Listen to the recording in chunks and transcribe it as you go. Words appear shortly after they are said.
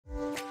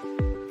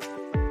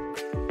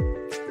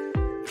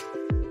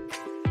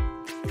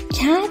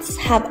Cats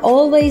have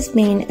always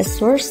been a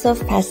source of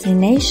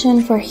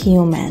fascination for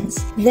humans.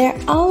 Their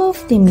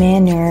aloof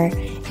demeanor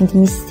and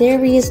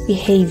mysterious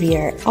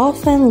behavior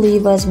often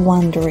leave us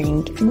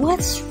wondering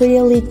what's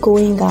really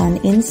going on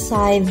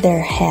inside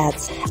their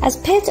heads. As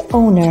pet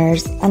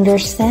owners,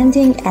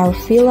 understanding our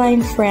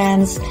feline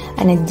friends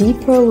on a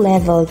deeper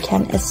level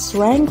can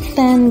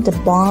strengthen the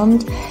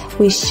bond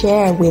we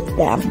share with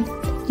them.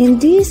 In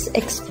this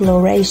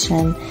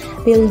exploration,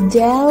 we'll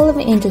delve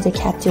into the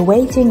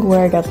captivating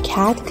world of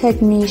cat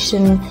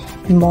cognition,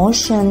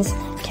 emotions,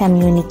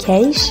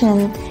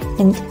 communication,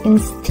 and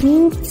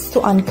instincts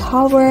to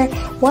uncover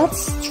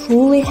what's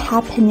truly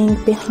happening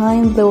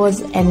behind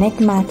those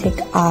enigmatic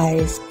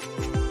eyes.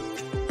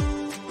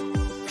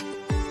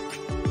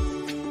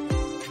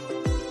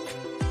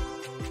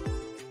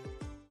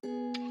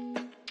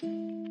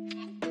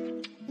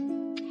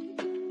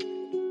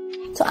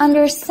 To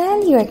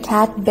understand your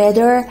cat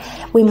better,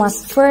 we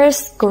must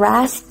first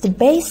grasp the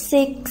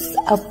basics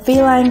of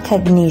feline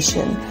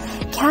cognition.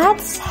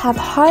 Cats have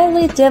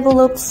highly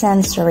developed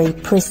sensory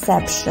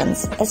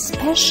perceptions,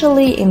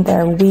 especially in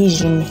their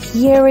vision,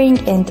 hearing,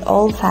 and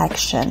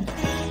olfaction.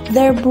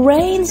 Their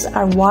brains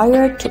are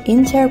wired to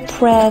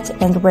interpret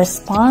and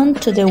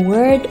respond to the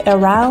world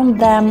around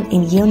them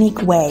in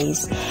unique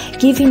ways,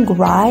 giving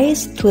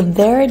rise to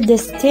their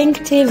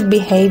distinctive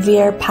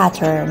behavior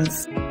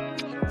patterns.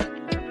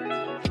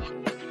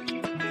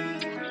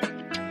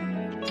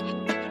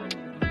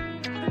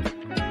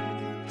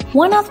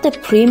 One of the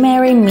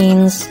primary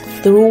means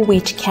through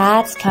which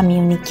cats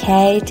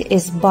communicate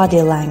is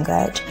body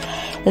language.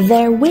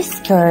 Their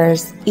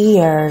whiskers,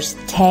 ears,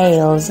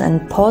 tails,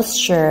 and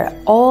posture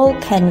all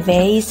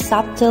convey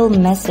subtle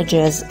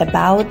messages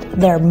about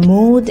their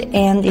mood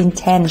and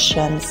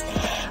intentions.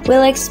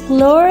 We'll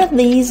explore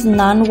these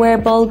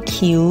nonverbal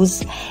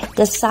cues,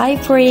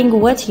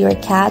 deciphering what your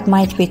cat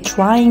might be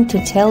trying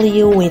to tell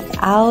you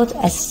without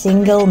a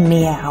single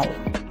meow.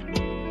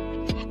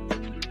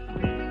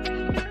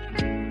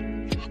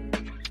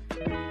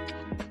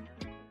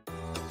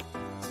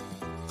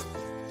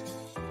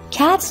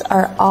 Cats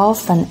are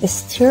often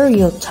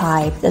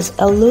stereotyped as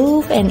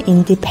aloof and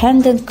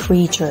independent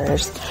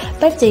creatures,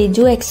 but they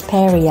do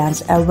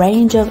experience a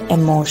range of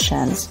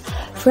emotions,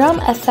 from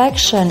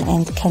affection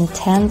and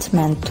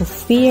contentment to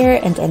fear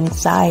and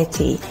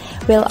anxiety.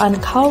 We'll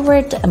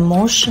uncover the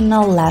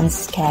emotional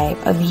landscape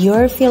of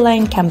your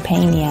feline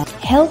companion,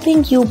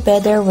 helping you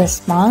better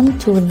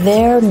respond to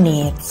their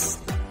needs.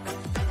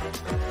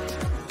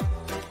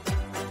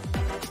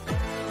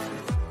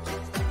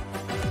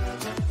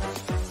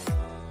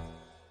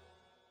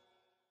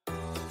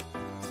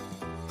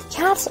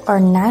 Cats are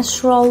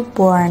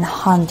natural-born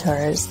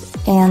hunters,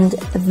 and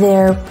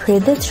their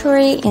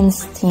predatory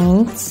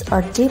instincts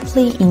are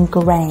deeply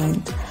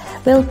ingrained.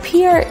 We'll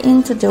peer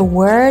into the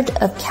world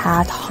of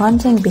cat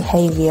hunting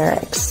behavior,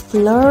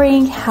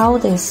 exploring how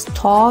they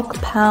stalk,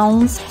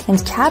 pounce,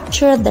 and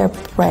capture their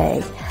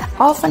prey,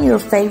 often your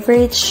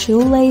favorite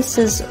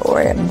shoelaces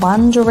or a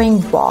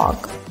wandering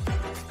bug.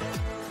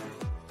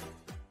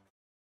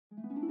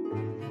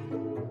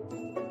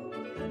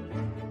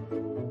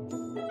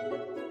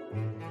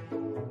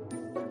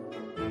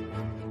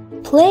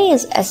 Play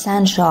is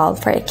essential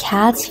for a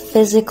cat's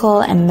physical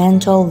and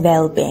mental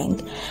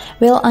well-being.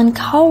 We'll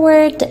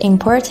uncover the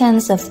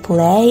importance of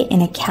play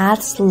in a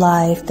cat's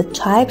life, the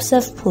types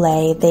of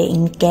play they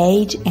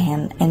engage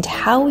in, and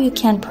how you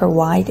can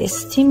provide a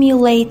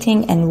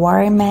stimulating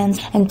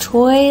environment and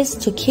toys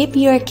to keep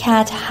your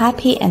cat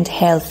happy and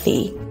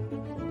healthy.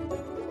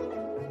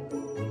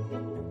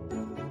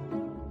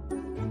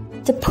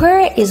 The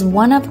purr is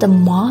one of the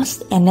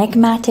most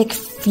enigmatic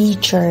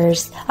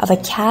features of a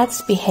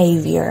cat's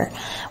behavior.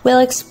 We'll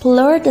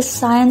explore the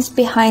science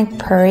behind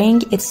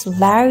purring, its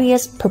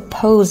various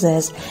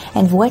purposes,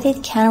 and what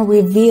it can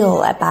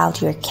reveal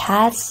about your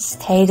cat's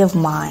state of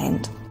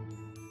mind.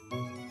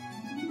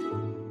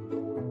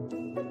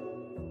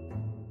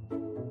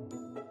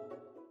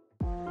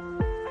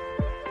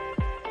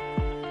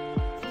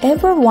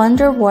 Ever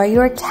wonder why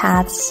your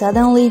cat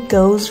suddenly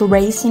goes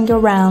racing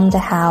around the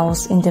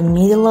house in the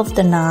middle of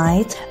the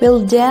night?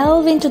 We'll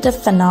delve into the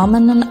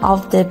phenomenon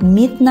of the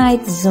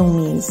midnight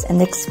zoomies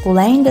and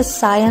explain the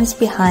science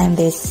behind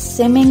this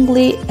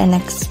seemingly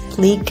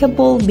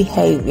inexplicable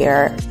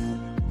behavior.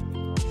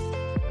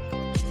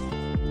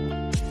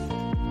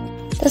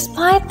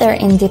 Despite their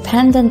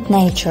independent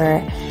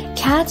nature,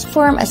 cats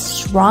form a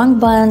strong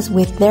bonds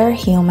with their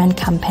human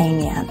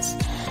companions.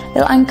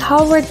 We'll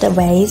uncover the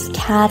ways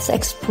cats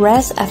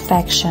express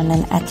affection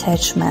and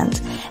attachment,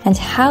 and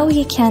how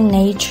you can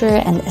nurture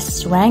and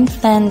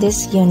strengthen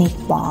this unique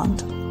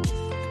bond.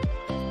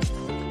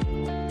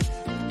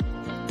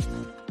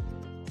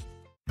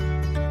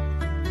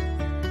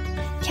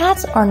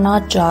 Cats are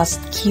not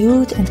just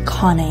cute and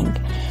cunning.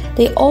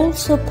 They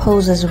also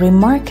possess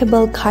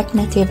remarkable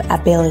cognitive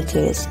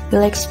abilities.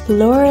 We'll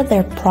explore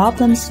their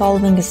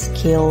problem-solving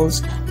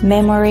skills,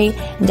 memory,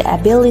 and the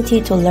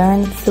ability to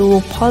learn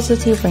through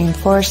positive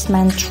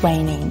reinforcement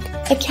training.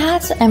 A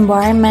cat's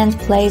environment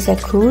plays a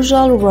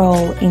crucial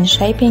role in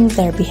shaping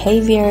their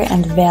behavior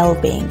and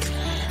well-being.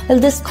 We'll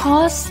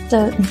discuss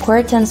the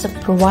importance of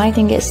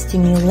providing a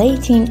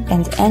stimulating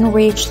and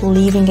enriched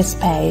living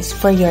space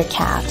for your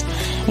cat,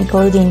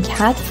 including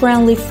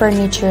cat-friendly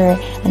furniture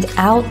and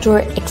outdoor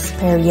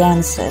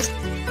experiences.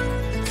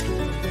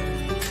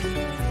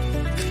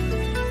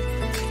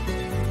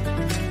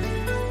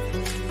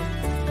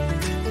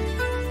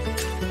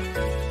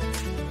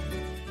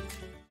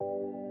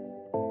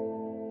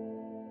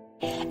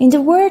 In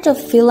the world of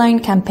feline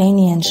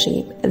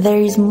companionship,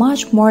 there is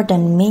much more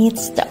than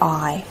meets the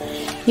eye.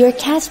 Your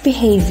cat's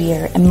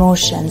behavior,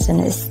 emotions, and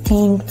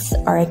instincts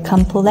are a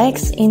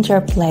complex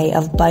interplay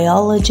of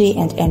biology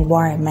and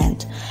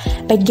environment.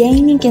 By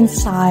gaining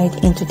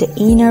insight into the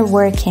inner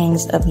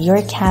workings of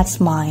your cat's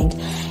mind,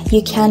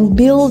 you can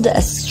build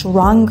a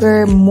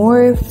stronger,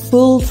 more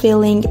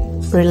fulfilling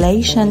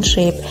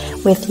relationship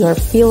with your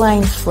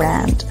feline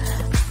friend,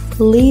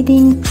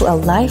 leading to a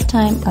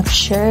lifetime of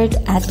shared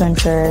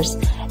adventures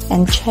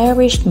and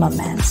cherished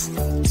moments.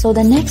 So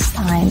the next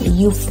time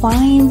you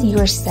find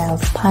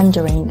yourself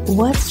pondering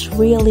what's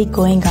really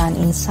going on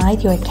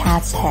inside your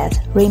cat's head,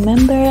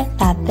 remember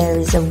that there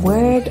is a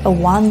world of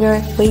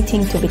wonder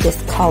waiting to be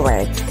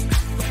discovered.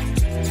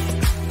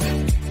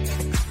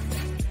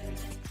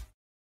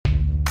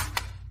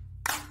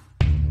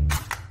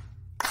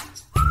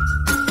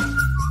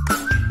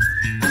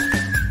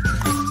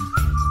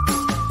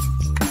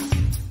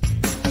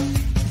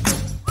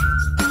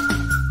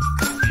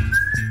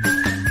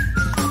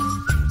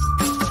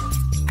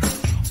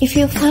 If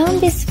you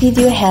found this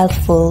video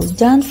helpful,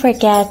 don't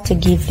forget to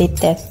give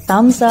it a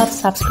thumbs up,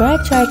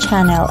 subscribe to our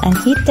channel, and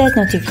hit that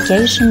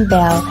notification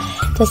bell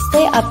to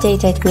stay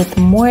updated with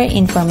more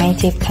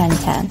informative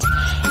content.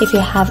 If you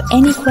have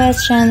any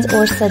questions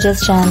or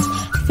suggestions,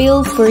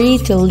 feel free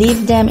to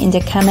leave them in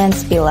the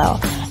comments below.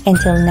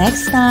 Until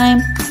next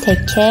time,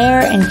 take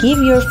care and give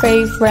your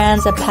furry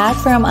friends a pat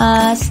from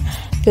us.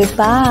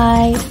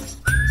 Goodbye!